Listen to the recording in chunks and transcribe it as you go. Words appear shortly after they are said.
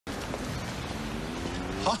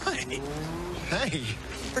Hi. Hey.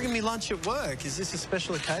 Bringing me lunch at work. Is this a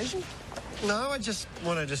special occasion? No, I just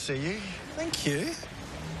wanted to see you. Thank you.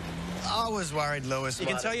 I was worried Lewis You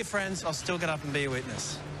can tell your friends I'll still get up and be a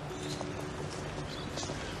witness.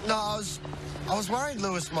 No, I was worried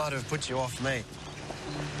Lewis might have put you off me.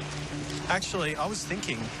 Actually, I was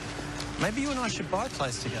thinking, maybe you and I should buy a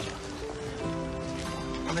place together.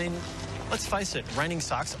 I mean, let's face it, renting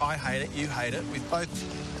sucks. I hate it, you hate it. We've both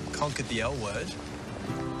conquered the L word.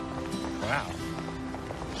 Wow.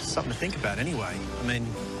 Something to think about anyway. I mean,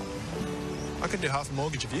 I could do half a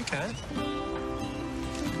mortgage if you can.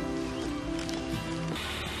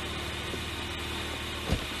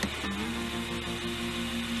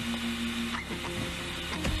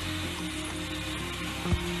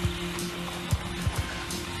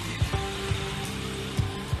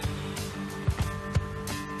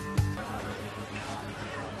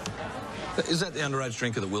 Is that the underage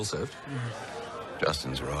drinker that Will served?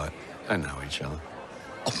 Justin's right. They know each other.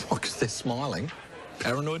 Oh, because they're smiling.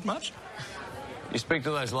 Paranoid much? You speak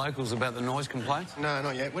to those locals about the noise complaints? No,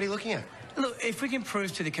 not yet. What are you looking at? Look, if we can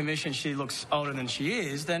prove to the Commission she looks older than she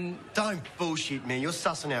is, then... Don't bullshit me. You're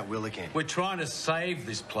sussing out Will again. We're trying to save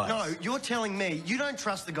this place. No, you're telling me you don't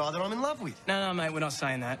trust the guy that I'm in love with. No, mate, we're not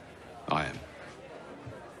saying that. I am.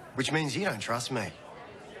 Which means you don't trust me.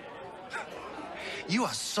 You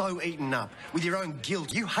are so eaten up with your own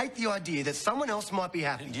guilt. You hate the idea that someone else might be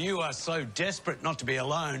happy. And you are so desperate not to be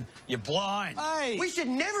alone, you're blind. Hey! We should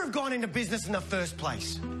never have gone into business in the first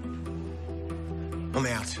place. I'm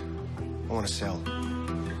out. I want to sell.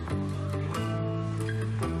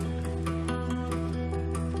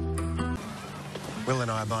 Will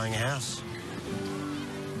and I are buying a house.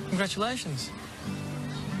 Congratulations.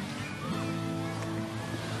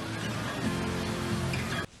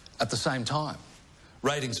 At the same time,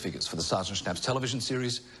 ratings figures for the Sergeant Schnapp's television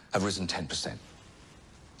series have risen 10%.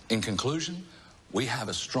 In conclusion, we have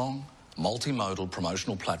a strong, multimodal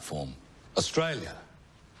promotional platform. Australia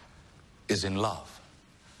is in love.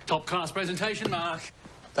 Top-class presentation, Mark.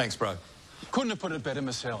 Thanks, bro. Couldn't have put it better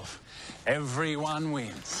myself. Everyone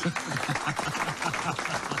wins.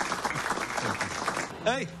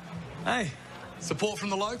 Hey, Hey, support from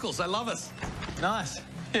the locals. They love us. nice.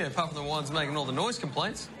 Yeah, apart from the ones making all the noise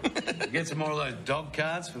complaints. Get some more of those dog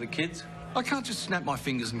cards for the kids? I can't just snap my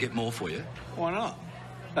fingers and get more for you. Why not?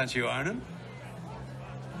 Don't you own them?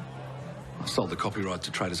 I sold the copyright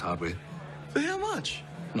to Traders Hardware. For how much?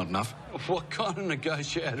 Not enough. What kind of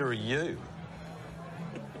negotiator are you?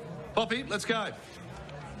 Poppy, let's go.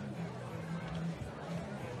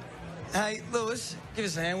 Hey, Lewis, give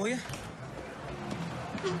us a hand, will you?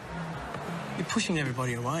 You're pushing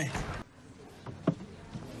everybody away.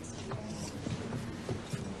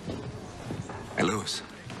 Hey, Lewis.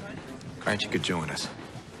 Great you could join us.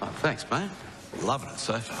 Oh, thanks, mate. Loving it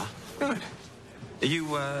so far. Good.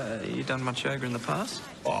 You done much yoga in the past?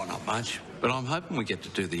 Oh, not much. But I'm hoping we get to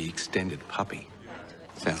do the extended puppy.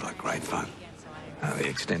 Sounds like great fun. Oh, the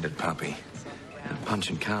extended puppy. And punch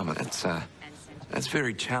and karma, that's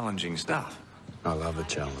very challenging stuff. I love a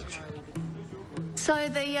challenge. So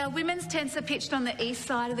the women's tents are pitched on the east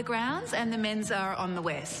side of the grounds and the men's are on the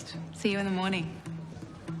west. See you in the morning.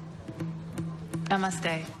 Namaste.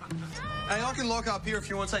 Hey, I can lock up here if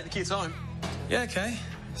you want to take the kids home. Yeah, okay.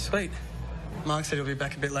 Sweet. Mark said he'll be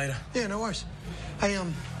back a bit later. Yeah, no worries. Hey,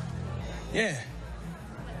 Yeah.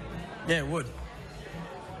 Yeah, it would.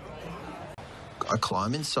 I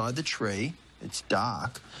climb inside the tree. It's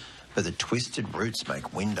dark, but the twisted roots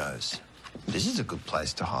make windows. This is a good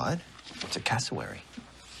place to hide. It's a cassowary.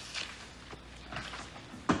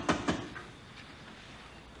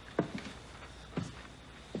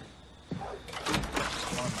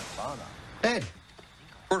 Ed,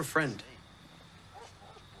 brought a friend.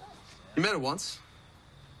 You met her once.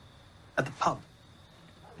 At the pub.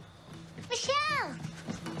 Michelle!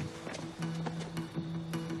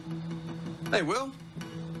 Hey, Will.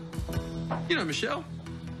 You know Michelle?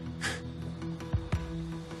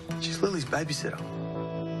 She's Lily's babysitter.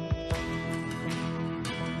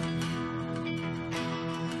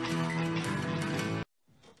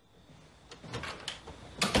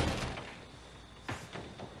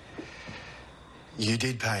 You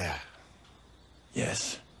did pay her.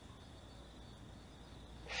 Yes.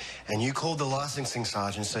 And you called the licensing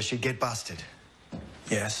sergeant so she'd get busted.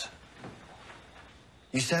 Yes.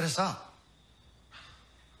 You set us up.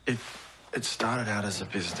 It started out as a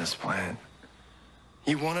business plan.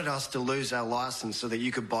 You wanted us to lose our license so that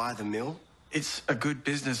you could buy the mill? It's a good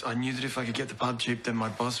business. I knew that if I could get the pub cheap, then my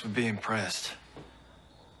boss would be impressed.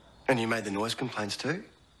 And you made the noise complaints too?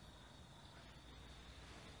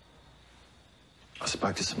 I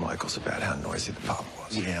spoke to some locals about how noisy the pub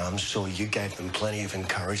was. Yeah, I'm sure you gave them plenty of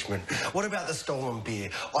encouragement. What about the stolen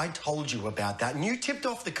beer? I told you about that, and you tipped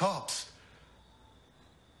off the cops.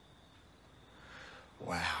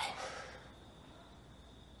 Wow.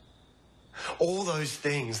 All those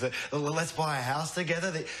things, the let's buy a house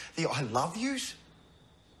together, the I love yous.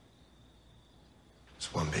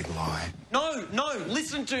 It's one big lie. No,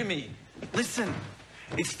 listen to me. Listen,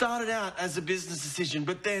 it started out as a business decision,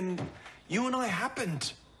 but then you and I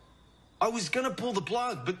happened. I was going to pull the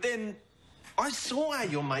plug, but then I saw how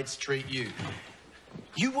your mates treat you.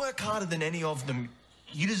 You work harder than any of them.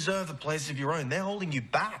 You deserve a place of your own. They're holding you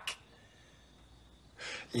back.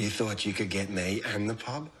 You thought you could get me and the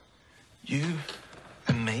pub? You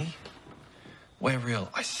and me? We're real,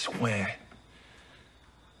 I swear.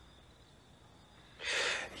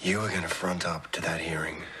 You were going to front up to that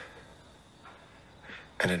hearing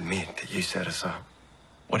and admit that you set us up.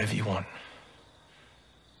 Whatever you want.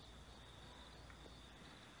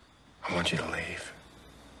 I want you to leave.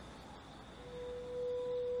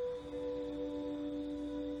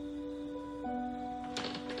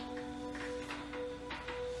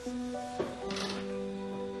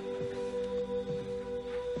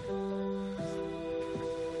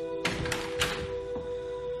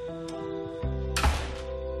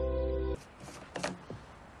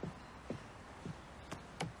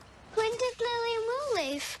 When did Lily and Will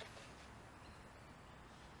leave?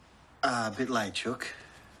 A bit late, Chook.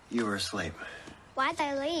 You were asleep. Why'd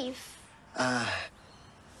they leave?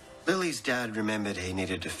 Lily's dad remembered he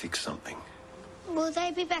needed to fix something. Will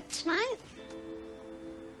they be back tonight?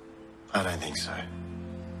 I don't think so.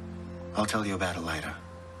 I'll tell you about it later.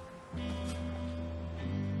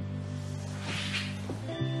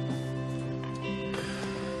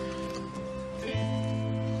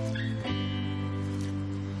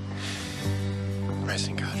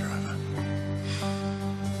 Racing car driver.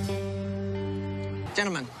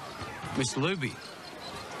 Gentlemen. Miss Luby.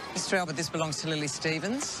 Mr. Albert, this belongs to Lily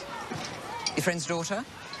Stevens, your friend's daughter.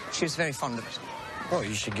 She was very fond of it. Well,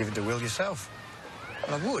 you should give it to Will yourself.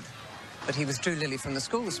 Well, I would, but he withdrew Lily from the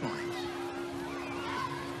school this morning.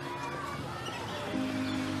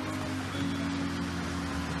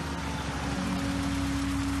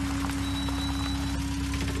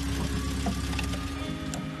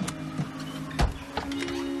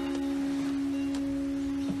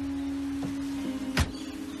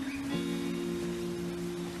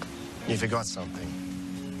 You forgot something.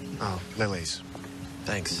 Oh, Lily's.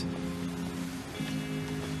 Thanks.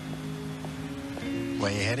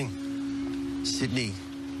 Where you heading? Sydney.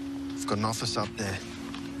 I've got an office up there.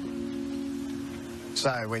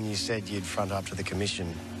 So, when you said you'd front up to the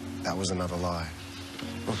commission, that was another lie.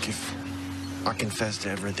 Look, if I confess to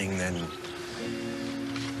everything, then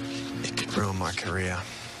it could ruin my career.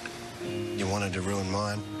 You wanted to ruin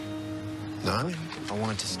mine? No, I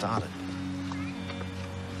wanted to start it.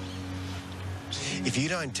 If you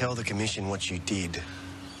don't tell the commission what you did,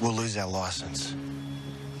 we'll lose our licence.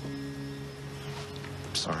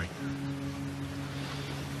 I'm sorry.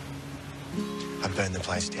 I burned the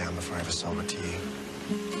place down before I ever sold it to you.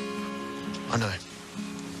 I know.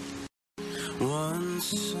 One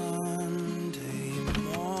Sunday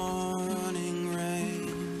morning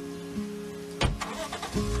rain,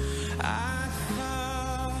 I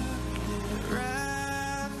thought it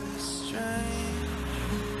rather strange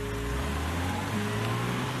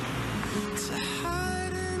to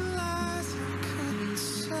hide in lies I couldn't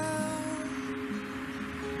sell.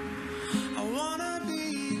 I wanna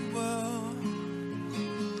be well.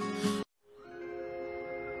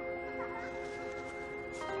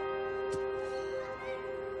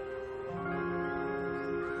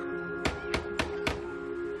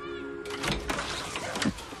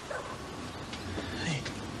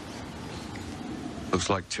 Looks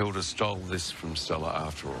like Tilda stole this from Stella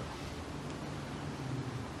after all.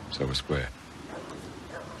 So we're square.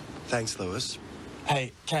 Thanks, Lewis.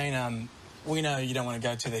 Hey, Kane, we know you don't want to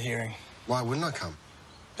go to the hearing. Why wouldn't I come?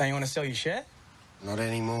 Don't you want to sell your share? Not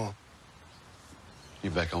anymore. You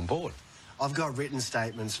back on board? I've got written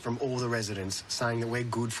statements from all the residents saying that we're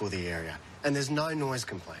good for the area, and there's no noise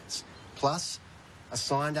complaints. Plus, a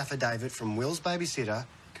signed affidavit from Will's babysitter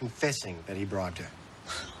confessing that he bribed her.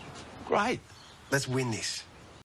 Great. Let's win this.